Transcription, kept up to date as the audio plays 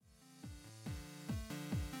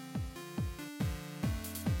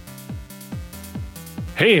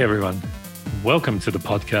Hey everyone, welcome to the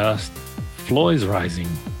podcast Floor is Rising.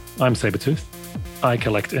 I'm Sabertooth. I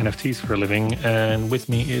collect NFTs for a living, and with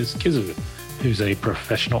me is Kizu, who's a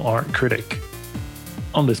professional art critic.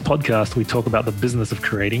 On this podcast, we talk about the business of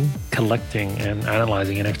creating, collecting, and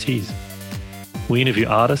analyzing NFTs. We interview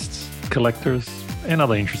artists, collectors, and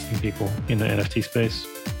other interesting people in the NFT space.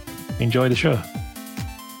 Enjoy the show.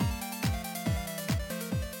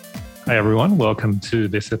 Hi, everyone. Welcome to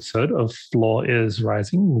this episode of Floor is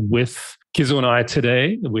Rising. With Kizu and I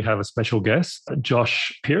today, we have a special guest,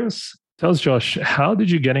 Josh Pierce. Tell us, Josh, how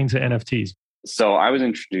did you get into NFTs? So I was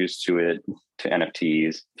introduced to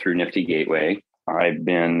NFTs through Nifty Gateway.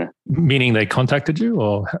 Meaning they contacted you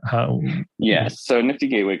or how? Yes. So Nifty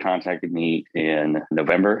Gateway contacted me in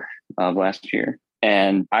November of last year.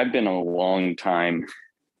 And I've been a long time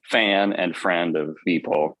fan and friend of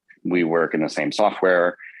Beeple. We work in the same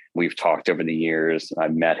software. We've talked over the years.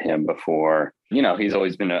 I've met him before. You know, he's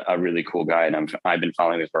always been a really cool guy. And I've been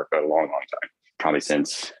following his work for a long, long time, probably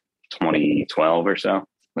since 2012 or so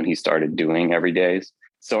when he started doing everydays.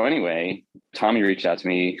 So anyway, Tommy reached out to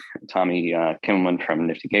me. Tommy Kimmelman from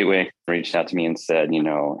Nifty Gateway reached out to me and said, you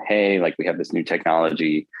know, hey, like we have this new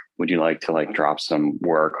technology. Would you like to drop some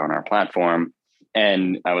work on our platform?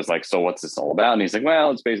 And I was like, so what's this all about? And he's like,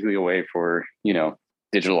 well, it's basically a way for,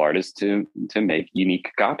 digital artists to make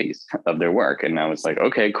unique copies of their work. And I was like,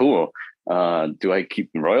 okay, cool. Do I keep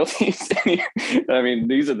royalties? I mean,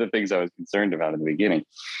 these are the things I was concerned about in the beginning.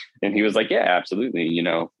 And he was like, yeah, absolutely.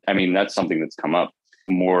 That's something that's come up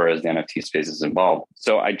more as the NFT space is involved.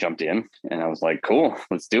 So I jumped in and I was like, cool,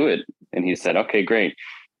 let's do it. And he said, okay, great.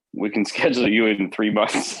 We can schedule you in 3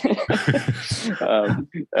 months. And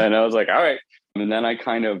I was like, all right. And then I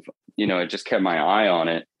kind of, I just kept my eye on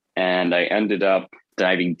it. And I ended up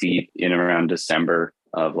diving deep in around December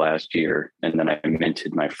of last year. And then I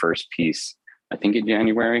minted my first piece, I think in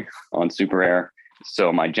January on Super Rare.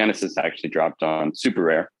 So my Genesis actually dropped on Super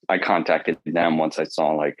Rare. I contacted them once I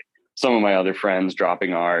saw some of my other friends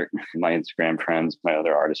dropping art, my Instagram friends, my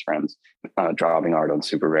other artist friends dropping art on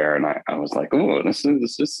Super Rare. And I was like, oh, this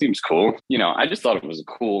seems cool. I just thought it was a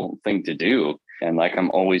cool thing to do. And I'm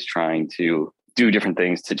always trying to do different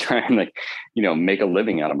things to try and make a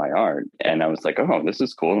living out of my art. And I was like, oh, this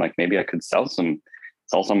is cool. Maybe I could sell some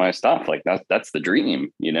of my stuff. That's the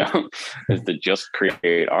dream, is to just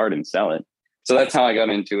create art and sell it. So that's how I got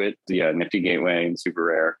into it. Yeah, Nifty Gateway and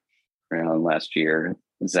Super Rare last year.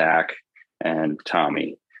 Zach and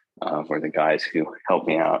Tommy were the guys who helped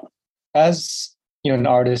me out. As an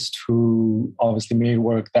artist who obviously made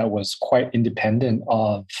work that was quite independent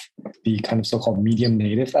of the kind of so-called medium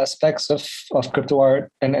native aspects of crypto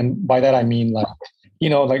art. And by that, I mean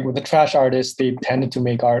with the trash artists, they tended to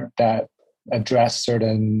make art that address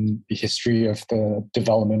the history of the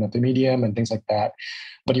development of the medium and things like that.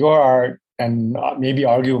 But your art, and maybe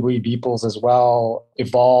arguably Beeple's as well,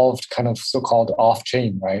 evolved kind of so-called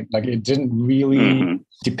off-chain, right? It didn't really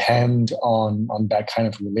depend on that kind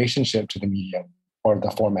of relationship to the medium or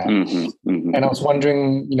the format. And I was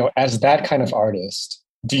wondering, as that kind of artist,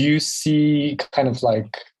 do you see kind of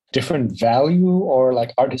different value or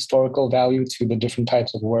art historical value to the different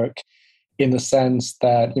types of work, in the sense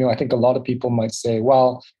that, I think a lot of people might say,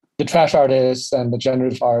 well, the trash artist and the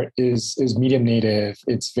generative art is medium native.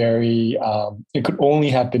 It's very, it could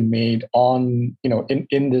only have been made on,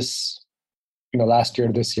 in this, last year,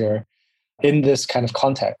 this year, in this kind of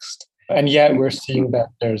context. And yet we're seeing that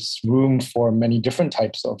there's room for many different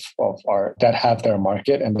types of art that have their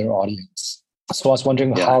market and their audience. So I was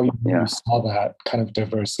wondering how you saw that kind of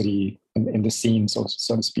diversity in the scene, so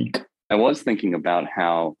to speak. I was thinking about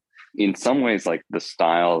how, in some ways, the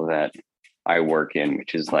style that I work in,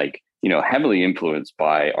 which is heavily influenced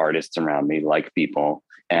by artists around me, like Beeple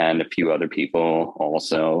and a few other people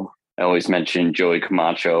also. I always mention Joey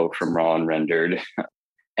Camacho from Raw and Rendered,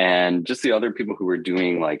 and just the other people who were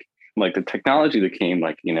doing the technology that came,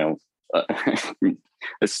 it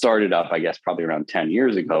started up, I guess, probably around 10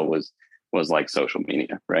 years ago was social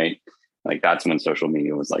media, right? That's when social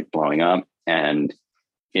media was blowing up, and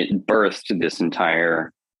it birthed this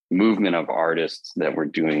entire movement of artists that were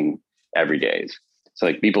doing everydays.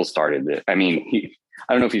 So Beeple started it. I mean,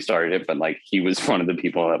 I don't know if he started it, but he was one of the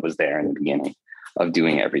people that was there in the beginning of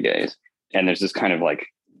doing everydays. And there's this kind of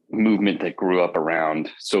movement that grew up around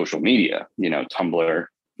social media, Tumblr,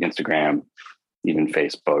 Instagram, even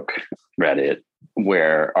Facebook, Reddit,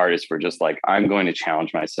 where artists were just I'm going to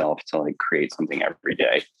challenge myself to create something every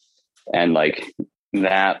day. And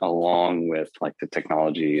that, along with the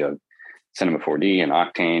technology of Cinema 4D and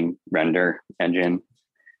Octane render engine,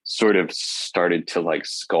 sort of started to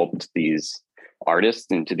sculpt these artists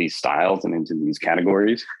into these styles and into these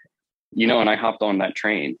categories, and I hopped on that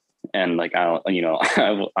train. And like,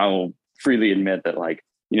 I'll freely admit that, like,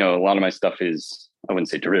 a lot of my stuff is, I wouldn't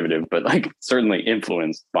say derivative, but like certainly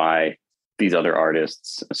influenced by these other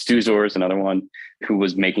artists. Stuzor is another one who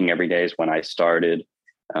was making Everydays when I started.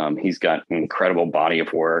 He's got an incredible body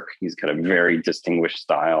of work. He's got a very distinguished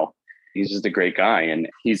style. He's just a great guy. And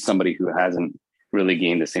he's somebody who hasn't really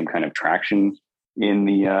gained the same kind of traction in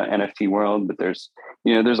the NFT world. But there's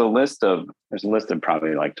a list of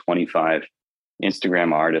probably like 25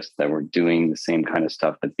 Instagram artists that were doing the same kind of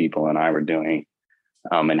stuff that Beeple and I were doing,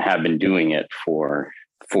 and have been doing it for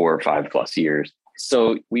 4 or 5+ years.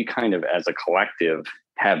 So we kind of, as a collective,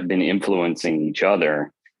 have been influencing each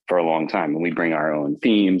other for a long time. And we bring our own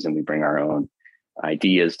themes and we bring our own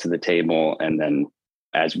ideas to the table. And then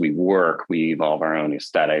as we work, we evolve our own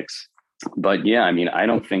aesthetics. But yeah, I mean, I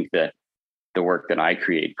don't think that the work that I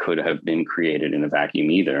create could have been created in a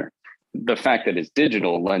vacuum either. The fact that it's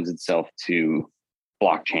digital lends itself to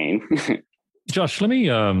blockchain. Josh, let me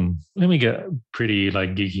get pretty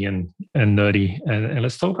like geeky and nerdy, and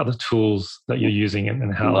let's talk about the tools that you're using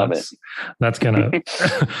and how that's going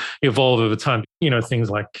to evolve over time. Things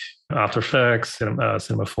like After Effects, Cinema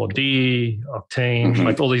 4D, Octane,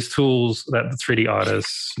 like all these tools that the 3D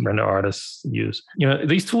artists, render artists use.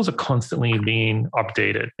 These tools are constantly being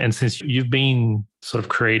updated. And since you've been sort of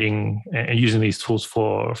creating and using these tools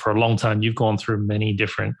for a long time, you've gone through many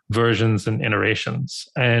different versions and iterations.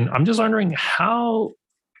 And I'm just wondering how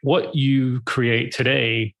what you create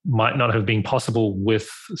today might not have been possible with,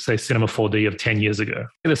 say, Cinema 4D of 10 years ago.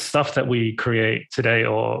 The stuff that we create today,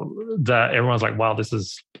 or that everyone's like, wow, this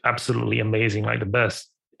is absolutely amazing, like the best.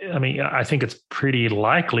 I mean, I think it's pretty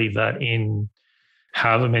likely that in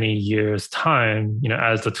however many years' time,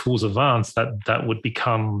 as the tools advance, that would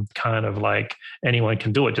become kind of like anyone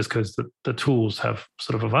can do it just because the tools have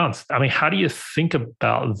sort of advanced. I mean, how do you think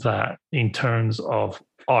about that in terms of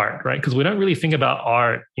art, right? Because we don't really think about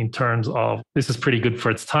art in terms of this is pretty good for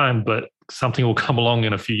its time, but something will come along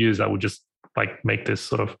in a few years that will just like make this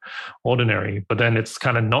sort of ordinary. But then it's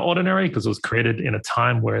kind of not ordinary because it was created in a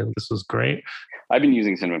time where this was great. I've been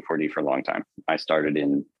using Cinema 4D for a long time. I started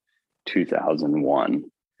in 2001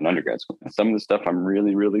 in undergrad school. Some of the stuff I'm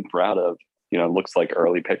really, really proud of, looks like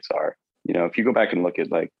early Pixar. If you go back and look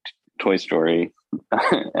at like Toy Story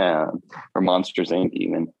or Monsters, Inc.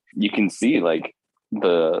 even, you can see like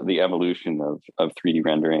the evolution of 3D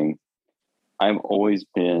rendering. I've always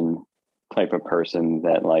been type of person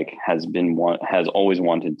that like has always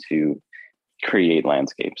wanted to create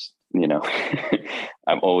landscapes.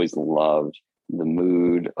 I've always loved the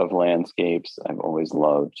mood of landscapes. I've always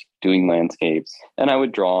loved doing landscapes, and I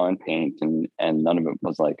would draw and paint, and none of it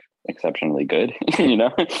was like exceptionally good,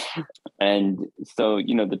 And so,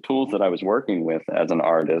 the tools that I was working with as an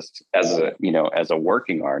artist, as a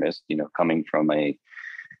working artist, coming from a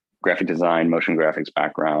graphic design, motion graphics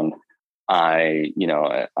background, I've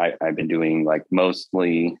been doing like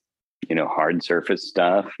mostly, hard surface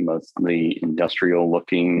stuff, mostly industrial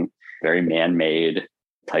looking, very man-made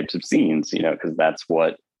types of scenes, because that's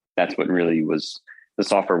what really was the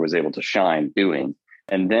software was able to shine doing.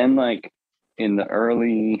 And then like in the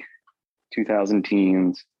early 2000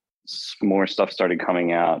 teens, more stuff started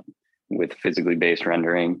coming out with physically based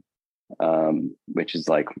rendering, which is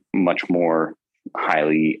like much more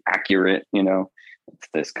highly accurate, It's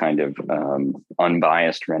this kind of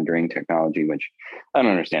unbiased rendering technology, which I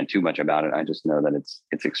don't understand too much about it. I just know that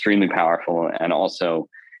it's extremely powerful. And also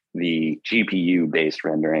the GPU-based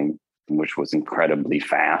rendering, which was incredibly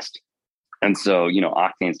fast. And so,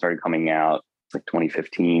 Octane started coming out like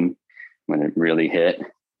 2015 when it really hit.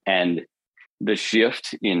 And the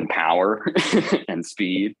shift in power and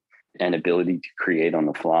speed and ability to create on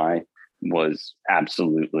the fly was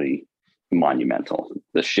absolutely monumental.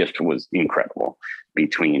 The shift was incredible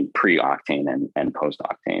between pre-Octane and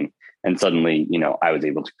post-Octane. And suddenly, I was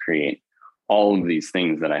able to create all of these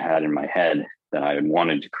things that I had in my head that I had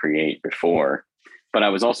wanted to create before. But I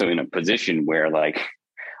was also in a position where like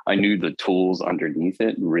I knew the tools underneath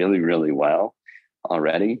it really, really well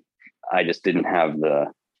already. I just didn't have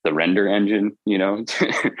the render engine,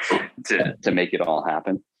 to make it all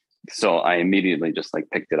happen. So I immediately just like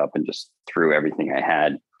picked it up and just threw everything I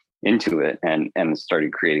had into it and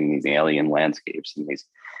started creating these alien landscapes and these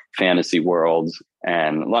fantasy worlds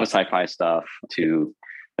and a lot of sci-fi stuff too,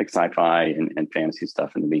 like sci-fi and fantasy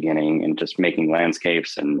stuff in the beginning, and just making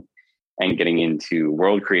landscapes and getting into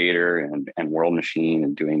World Creator and World Machine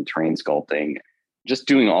and doing terrain sculpting, just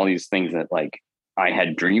doing all these things that like I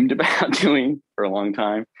had dreamed about doing for a long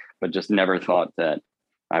time, but just never thought that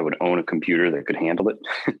I would own a computer that could handle it.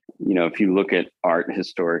 if you look at art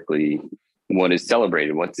historically, what is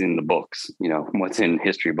celebrated, what's in the books, what's in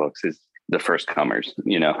history books is the first comers,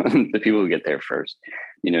 the people who get there first.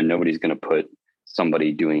 Nobody's going to put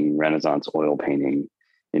somebody doing Renaissance oil painting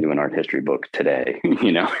into an art history book today.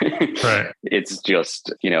 Right. It's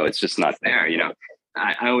just, it's just not there.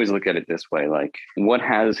 I always look at it this way, like what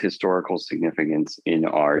has historical significance in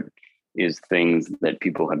art is things that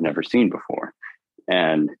people have never seen before.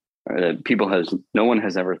 And no one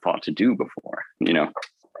has ever thought to do before,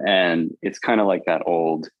 and it's kind of like that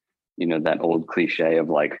old cliche of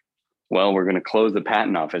like, well, we're going to close the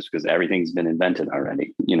patent office because everything's been invented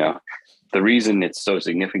already. The reason it's so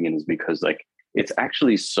significant is because like, it's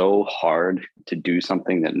actually so hard to do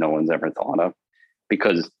something that no one's ever thought of,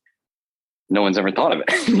 because no one's ever thought of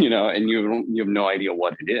it, and you have no idea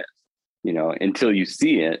what it is, until you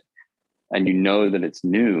see it and that it's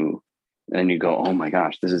new. And you go, oh my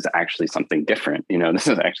gosh, this is actually something different. This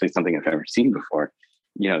is actually something I've never seen before.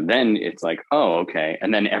 Then it's like, oh, okay.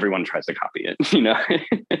 And then everyone tries to copy it,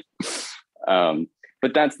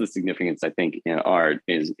 but that's the significance, I think, in art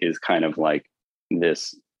is kind of like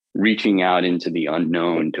this reaching out into the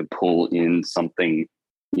unknown to pull in something,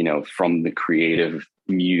 from the creative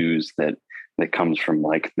muse that comes from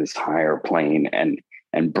like this higher plane and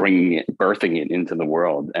birthing it into the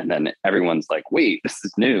world. And then everyone's like, wait, this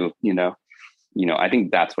is new, I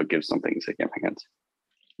think that's what gives something significance.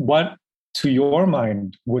 What, to your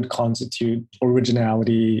mind, would constitute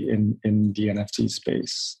originality in the NFT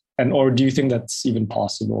space? Or do you think that's even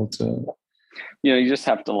possible to? You just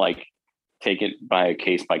have to like take it by a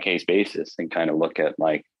case basis and kind of look at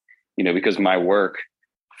like, because my work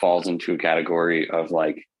falls into a category of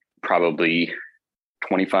like probably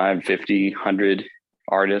 25, 50, 100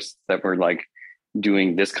 artists that were like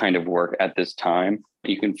doing this kind of work at this time.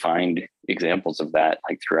 You can find examples of that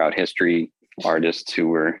like throughout history, artists who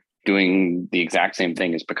were doing the exact same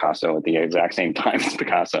thing as Picasso at the exact same time as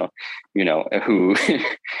Picasso, who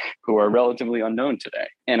are relatively unknown today.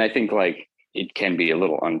 And I think like it can be a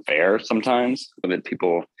little unfair sometimes that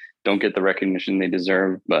people don't get the recognition they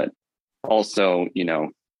deserve. But also,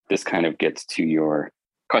 this kind of gets to your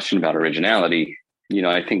question about originality.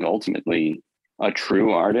 I think ultimately a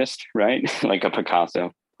true artist, right? Like a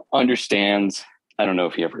Picasso understands, I don't know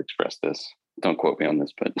if he ever expressed this, don't quote me on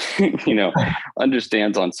this, but,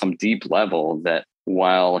 understands on some deep level that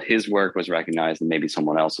while his work was recognized and maybe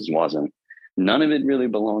someone else's wasn't, none of it really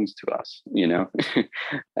belongs to us.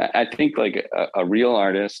 I think like a real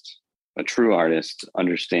artist, a true artist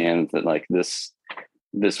understands that like this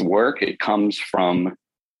work, it comes from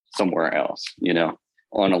somewhere else,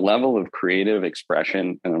 on a level of creative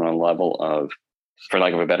expression and on a level of, for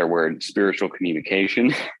lack of a better word, spiritual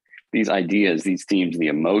communication. These ideas, these themes, the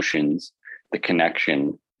emotions, the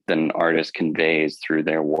connection that an artist conveys through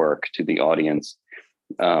their work to the audience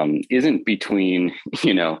isn't between,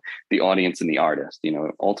 the audience and the artist.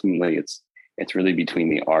 Ultimately it's really between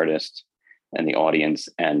the artist and the audience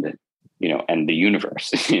and, and the universe,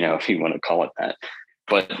 if you want to call it that.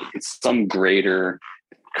 But it's some greater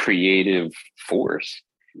creative force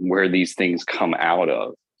where these things come out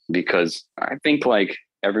of, because I think like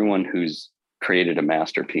everyone who's created a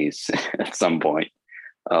masterpiece at some point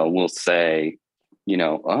will say,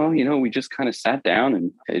 we just kind of sat down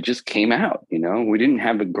and it just came out, we didn't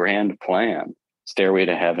have a grand plan, Stairway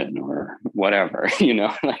to Heaven or whatever,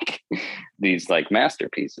 like these like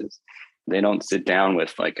masterpieces. They don't sit down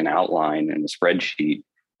with like an outline and a spreadsheet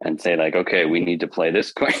and say like, okay, we need to play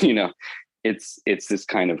this, it's this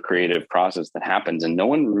kind of creative process that happens and no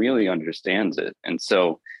one really understands it. And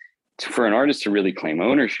so for an artist to really claim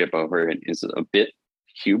ownership over it is a bit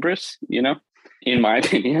hubris, in my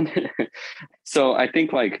opinion. So I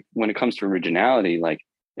think like when it comes to originality, like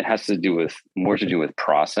it has more to do with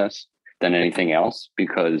process than anything else,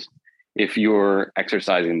 because if you're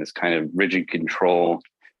exercising this kind of rigid control,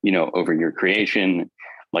 over your creation,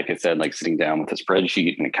 like I said, like sitting down with a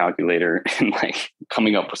spreadsheet and a calculator and like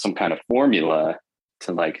coming up with some kind of formula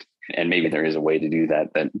to like, and maybe there is a way to do that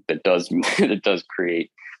does create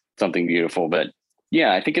something beautiful. But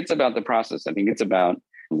yeah, I think it's about the process. I think it's about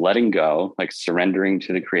letting go, like surrendering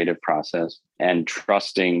to the creative process and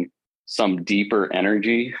trusting some deeper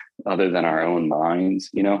energy other than our own minds,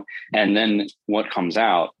 and then what comes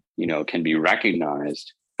out, can be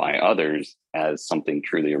recognized by others as something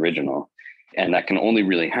truly original. And that can only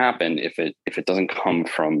really happen if it doesn't come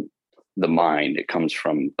from the mind, it comes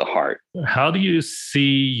from the heart. How do you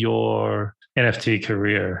see your NFT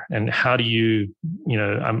career, and how do you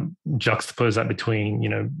juxtapose that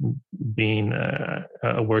between, being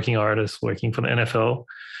a working artist working for the NFL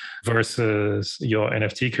versus your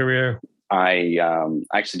NFT career? I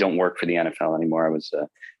actually don't work for the NFL anymore.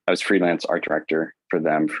 I was freelance art director for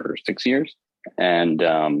them for 6 years, and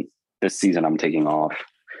this season I'm taking off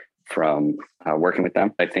from working with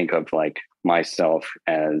them. I think of like myself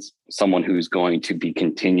as someone who's going to be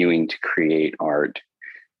continuing to create art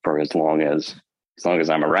for as long as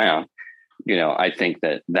I'm around. I think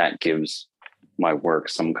that gives my work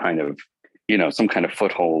some kind of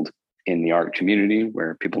foothold in the art community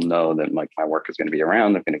where people know that like my work is going to be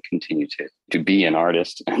around. They're going to continue to be an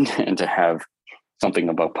artist and to have something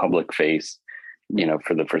of a public face,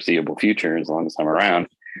 for the foreseeable future, as long as I'm around.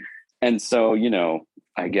 And so,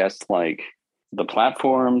 I guess like the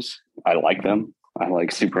platforms, I like them. I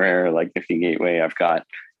like Super Rare, I like Nifty Gateway. I've got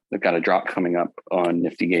a drop coming up on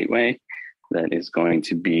Nifty Gateway that is going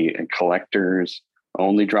to be a collectors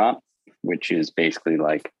only drop, which is basically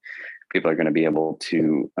like people are going to be able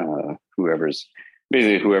to whoever's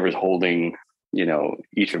holding,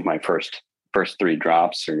 each of my first 3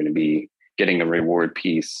 drops are going to be getting a reward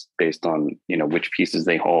piece based on, which pieces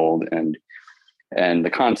they hold. And the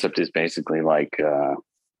concept is basically like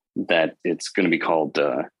that it's going to be called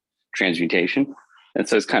transmutation. And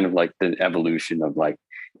so it's kind of like the evolution of like,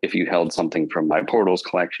 if you held something from my Portals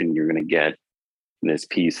collection, you're going to get this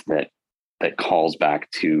piece that calls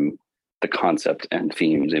back to the concept and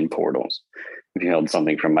themes in Portals. If you held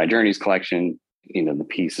something from my Journeys collection, the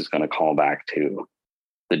piece is going to call back to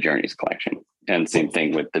the Journeys collection. And same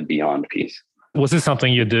thing with the Beyond piece. Was this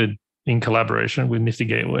something you did in collaboration with Nifty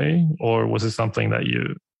Gateway, or was it something that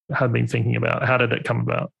you had been thinking about? How did it come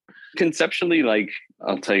about? Conceptually, like,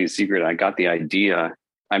 I'll tell you a secret. I got the idea.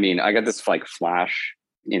 I mean, I got this like flash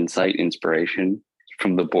inspiration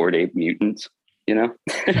from the Bored Ape Mutants,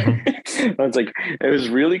 Mm-hmm. I was like, it was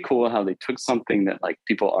really cool how they took something that like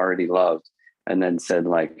people already loved and then said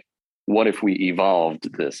like, what if we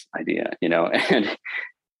evolved this idea, and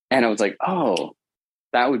I was like, oh,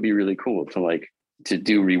 that would be really cool to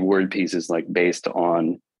do reward pieces like based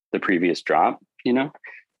on the previous drop,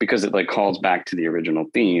 because it like calls back to the original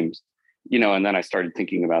themes, and then I started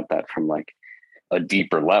thinking about that from like a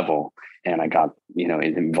deeper level, and I got,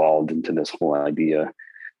 involved into this whole idea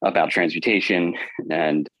about transmutation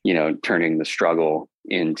and, turning the struggle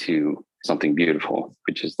into something beautiful,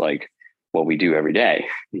 which is like what we do every day,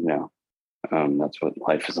 that's what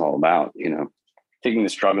life is all about, taking the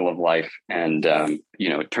struggle of life and,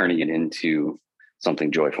 turning it into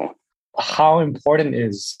something joyful. How important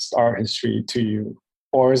is art history to you?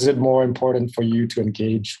 Or is it more important for you to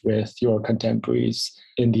engage with your contemporaries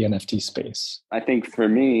in the NFT space? I think for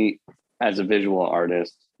me, as a visual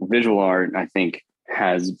artist, visual art, I think,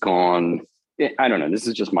 has gone, I don't know, this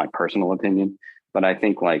is just my personal opinion, but I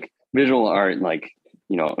think like visual art, like,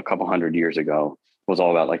 a couple 100 years ago was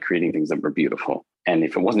all about like creating things that were beautiful. And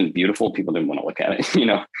if it wasn't beautiful, people didn't want to look at it,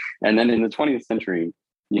 And then in the 20th century,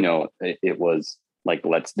 it was like,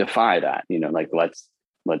 let's defy that, like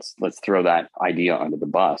let's throw that idea under the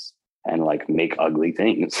bus and like make ugly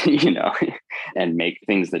things, and make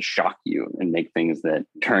things that shock you and make things that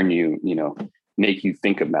turn you, make you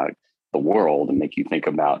think about the world and make you think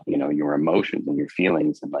about, your emotions and your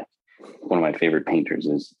feelings. And like one of my favorite painters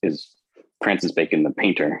is Francis Bacon, the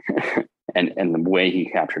painter, and the way he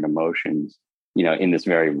captured emotions, in this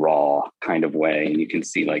very raw kind of way. And you can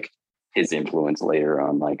see like his influence later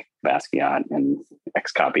on like Basquiat and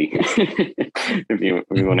X-Copy. if you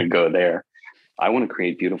want to go there, I want to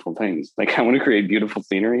create beautiful things. Like I want to create beautiful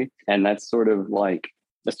scenery. And that's sort of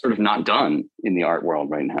not done in the art world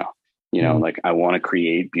right now. Like I want to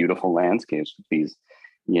create beautiful landscapes with these,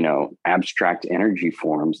 abstract energy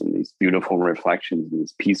forms and these beautiful reflections and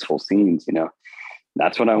these peaceful scenes,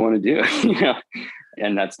 that's what I want to do,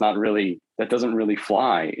 and that doesn't really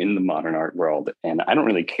fly in the modern art world. And I don't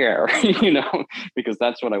really care, because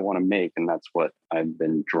that's what I want to make. And that's what I've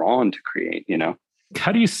been drawn to create,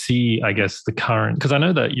 How do you see, I guess, the current, because I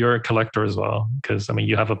know that you're a collector as well, because I mean,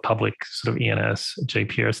 you have a public sort of ENS,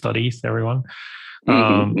 JPR studies, everyone.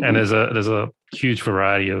 And there's a huge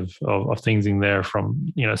variety of things in there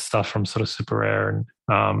from, stuff from sort of Super Rare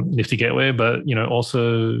and Nifty Gateway, but,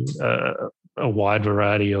 also a wide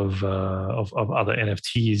variety of other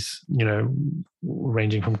NFTs,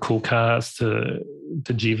 ranging from Cool Cats to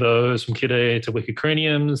Givos from Kid A to Wicked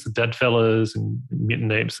Craniums, the Dead Fellas and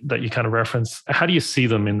Mutant Apes that you kind of reference. How do you see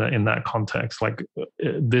them in that context? Like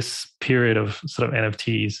this period of sort of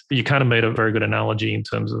NFTs, you kind of made a very good analogy in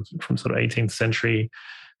terms of from sort of 18th century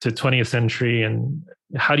to 20th century. And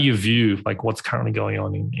how do you view like what's currently going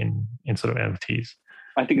on in sort of NFTs?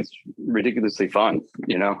 I think it's ridiculously fun.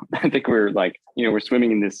 I think we're like, we're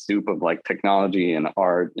swimming in this soup of like technology and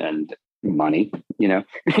art and money,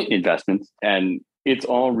 investments. And it's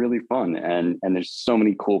all really fun. And there's so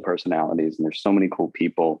many cool personalities and there's so many cool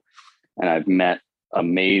people. And I've met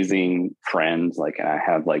amazing friends. Like, and I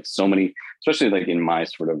have like so many, especially like in my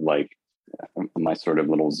sort of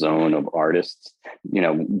little zone of artists,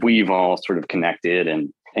 we've all sort of connected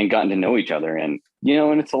and gotten to know each other. And,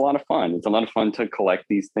 and it's a lot of fun. It's a lot of fun to collect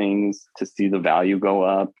these things, to see the value go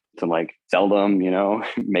up, to like sell them,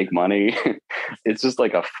 make money. It's just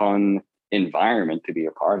like a fun environment to be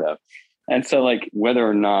a part of. And so like whether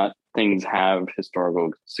or not things have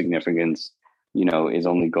historical significance, is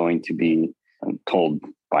only going to be told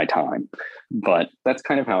by time. But that's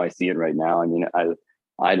kind of how I see it right now. I mean,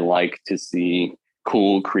 I like to see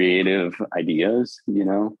cool, creative ideas,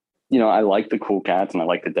 I like the cool cats and I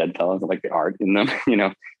like the dead fellas. I like the art in them,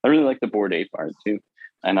 I really like the Bored Ape art too.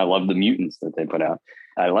 And I love the mutants that they put out.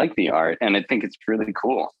 I like the art and I think it's really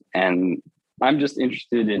cool. And I'm just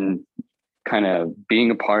interested in kind of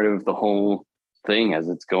being a part of the whole thing as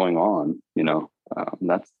it's going on,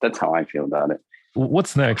 that's how I feel about it.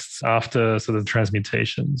 What's next after sort of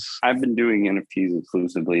transmutations? I've been doing NFTs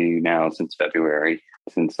exclusively now since February,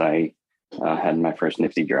 since I had my first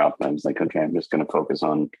Nifty drop. I was like, okay, I'm just going to focus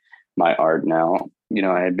on my art now.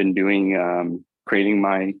 I had been doing, creating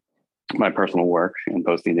my personal work and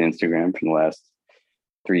posting to Instagram for the last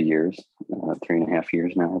 3 years, 3.5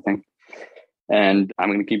 years now, I think. And I'm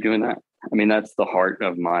going to keep doing that. I mean, that's the heart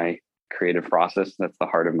of my creative process. That's the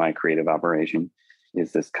heart of my creative operation,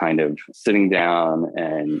 is this kind of sitting down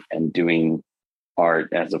and doing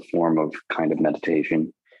art as a form of kind of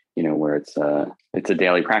meditation, where it's a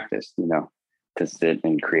daily practice, to sit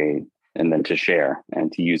and create and then to share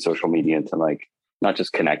and to use social media to like, not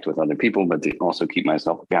just connect with other people, but to also keep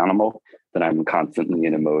myself accountable that I'm constantly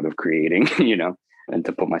in a mode of creating, and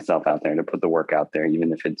to put myself out there, to put the work out there,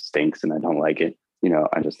 even if it stinks and I don't like it,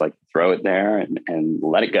 I just like throw it there and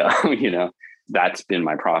let it go, That's been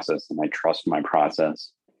my process and I trust my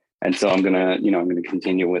process. And so I'm going to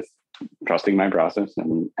continue with trusting my process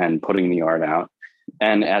and putting the art out.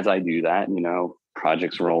 And as I do that,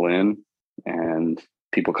 projects roll in and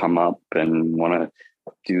people come up and want to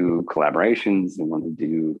do collaborations. They want to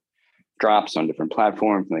do drops on different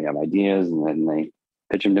platforms and they have ideas and then they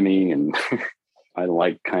pitch them to me. And I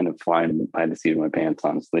like kind of flying by the seat of my pants,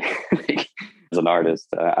 honestly. As an artist,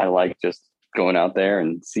 I like just going out there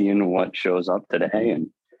and seeing what shows up today. And,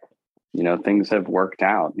 things have worked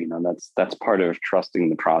out, that's part of trusting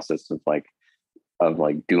the process of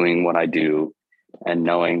doing what I do and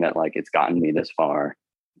knowing that like, it's gotten me this far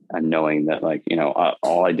and knowing that like,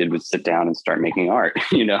 all I did was sit down and start making art,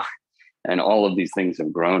 and all of these things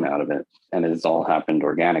have grown out of it and it's all happened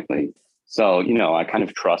organically. So, I kind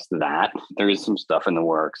of trust that. There is some stuff in the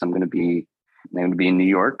works. I'm going to be in New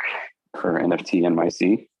York for NFT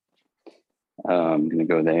NYC. I'm going to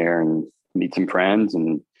go there and meet some friends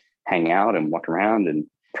and hang out and walk around and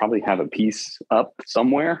probably have a piece up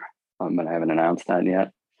somewhere, but I haven't announced that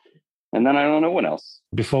yet. And then I don't know what else.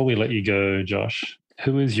 Before we let you go, Josh,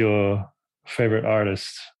 who is your favorite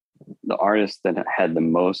artist? The artist that had the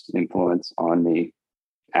most influence on me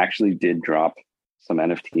actually did drop some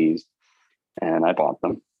NFTs and I bought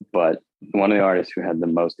them. But one of the artists who had the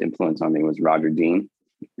most influence on me was Roger Dean.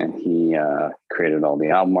 And he created all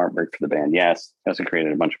the album artwork for the band Yes. He also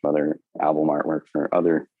created a bunch of other album artwork for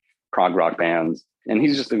other prog rock bands. And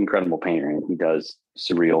he's just an incredible painter. And he does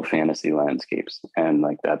surreal fantasy landscapes. And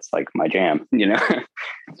like, that's like my jam,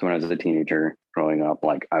 So when I was a teenager growing up,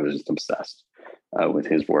 like I was just obsessed with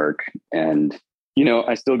his work. And,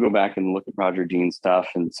 I still go back and look at Roger Dean's stuff.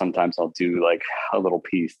 And sometimes I'll do like a little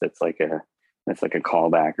piece that's like a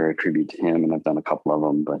callback or a tribute to him. And I've done a couple of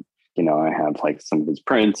them, but I have like some of his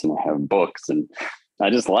prints and I have books and I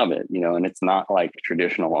just love it, and it's not like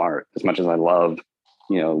traditional art as much as I love,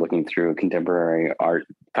 looking through a contemporary art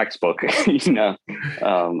textbook,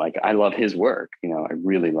 like I love his work, I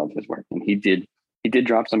really love his work. And he did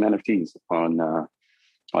drop some NFTs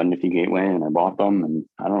on Nifty Gateway and I bought them and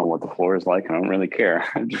I don't know what the floor is like. I don't really care.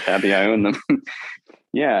 I'm just happy I own them.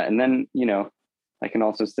 Yeah. And then, I can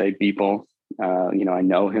also say Beeple, I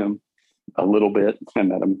know him a little bit. I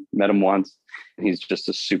met him once. He's just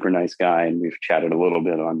a super nice guy. And we've chatted a little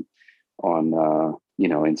bit on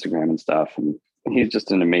Instagram and stuff. And he's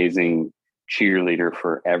just an amazing cheerleader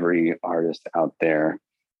for every artist out there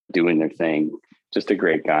doing their thing. Just a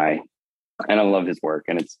great guy. And I love his work.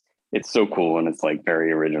 And it's so cool. And it's like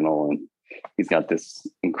very original. And he's got this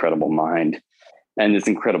incredible mind and this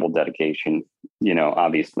incredible dedication,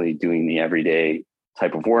 obviously doing the everyday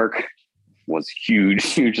type of work was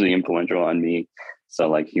hugely influential on me. So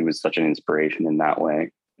like he was such an inspiration in that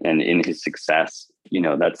way. And in his success,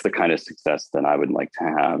 that's the kind of success that I would like to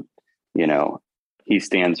have, he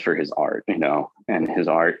stands for his art, and his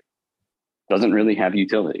art doesn't really have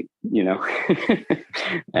utility, and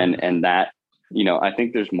that, I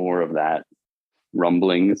think there's more of that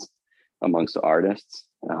rumblings amongst the artists,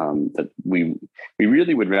 that we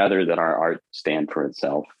really would rather that our art stand for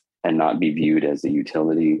itself and not be viewed as a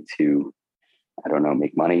utility to, I don't know,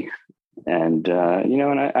 make money. And,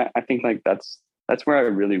 and I think like that's where I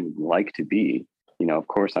really would like to be. Of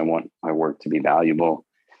course I want my work to be valuable,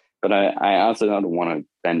 but I also don't want to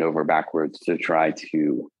bend over backwards to try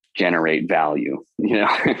to generate value.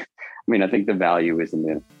 I mean, I think the value is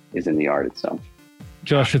in the art itself.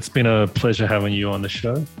 Josh, it's been a pleasure having you on the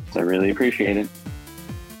show. So I really appreciate it.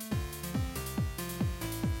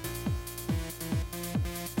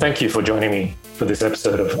 Thank you for joining me for this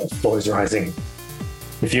episode of Floors Rising.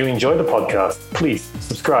 If you enjoyed the podcast, please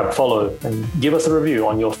subscribe, follow, and give us a review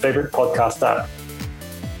on your favorite podcast app.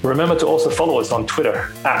 Remember to also follow us on Twitter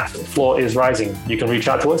 @FloorIsRising. You can reach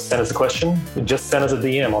out to us, send us a question, and just send us a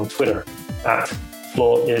DM on Twitter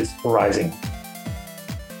 @FloorIsRising.